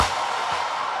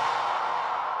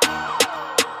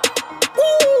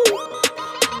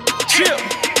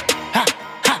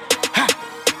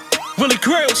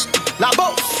Crillz,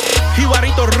 Lavoz,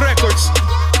 Jibarito Records,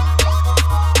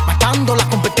 matando la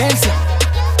competencia.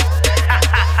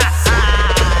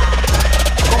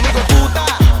 Conmigo es puta,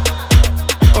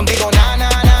 contigo na na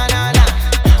na na na.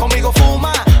 Conmigo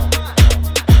fuma,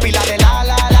 pila de la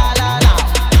la la la la.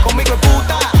 Conmigo es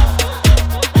puta,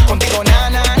 contigo na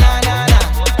na na na na.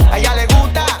 A ella le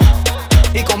gusta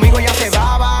y conmigo ella se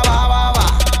va va va va va.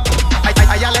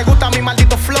 A ella le gusta mi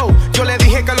maldito flow. Yo le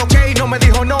dije que lo que y no me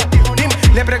dijo no.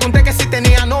 Le pregunté que si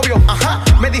tenía novio, ajá.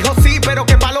 Me dijo sí, pero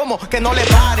que palomo, que no le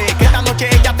pare, que esta noche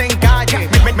ella te encalle.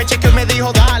 Me chequeó y me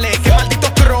dijo dale, que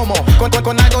maldito cromo,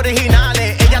 con algo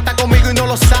originales. Ella está conmigo y no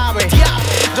lo sabe.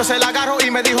 Yo se la agarro y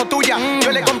me dijo tuya.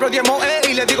 Yo le compro 10 moe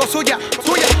y le digo suya,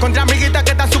 suya. Contra amiguitas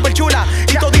que están súper chulas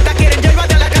y toditas quieren llevar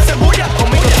de la casa en bulla.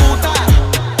 Conmigo es puta,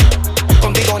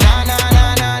 contigo na na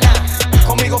na na na.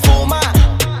 Conmigo fuma,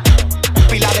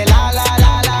 pila de la la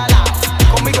la la la.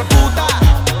 Conmigo es puta,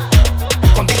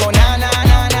 contigo na na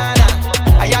na na na.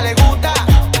 A ella le gusta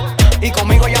y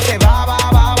conmigo ella se va va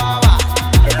va va va.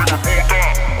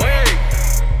 Oye,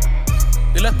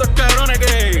 dile a estos cabrones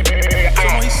que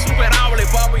somos insuperables,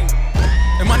 papi.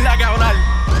 Es más nada que hablar.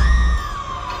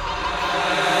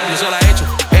 Yo se la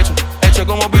he hecho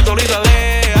como pistolita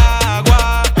de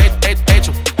agua.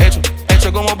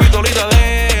 Hecho como pistolita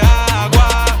de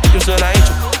agua. Yo se la he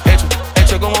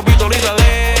hecho como pistolita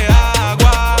de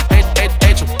agua.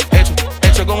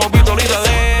 Hecho como pistolita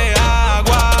de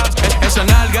agua. Esa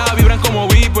nalga vibran como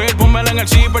viper, pónmela en el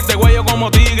zipper, te huello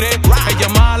como tigre. Ella es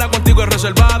mala, contigo es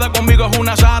reservada, conmigo es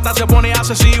una sata, se pone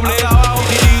accesible.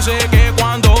 Y dice que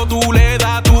cuando tú le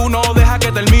das, tú no dejas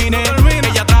que termine.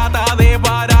 Ella trata de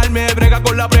pararme, brega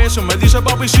con la presión, me dice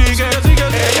papi sigue.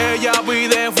 Ella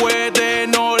pide fuerte,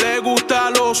 no le gusta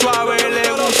lo suave,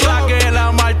 le gusta que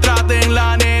la maltraten,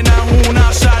 la nena es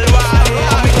una salvaje.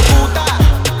 Conmigo puta,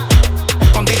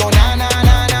 contigo na na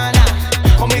na na na.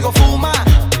 Conmigo fuma,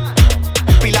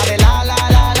 pila de la la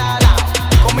la la la.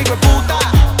 Conmigo es puta,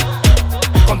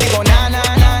 contigo na na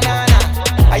na na na.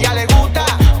 A ella le gusta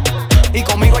y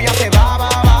conmigo ella se va va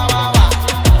va va va.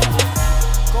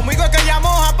 Conmigo es que ella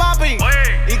moja, papi.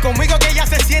 Y conmigo es que ella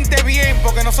se siente bien,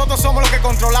 porque nosotros somos los que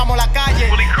controlamos la calle.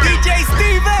 DJ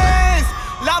Stevens,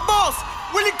 Lavoz,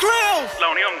 Willie Crillz, La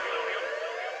unión.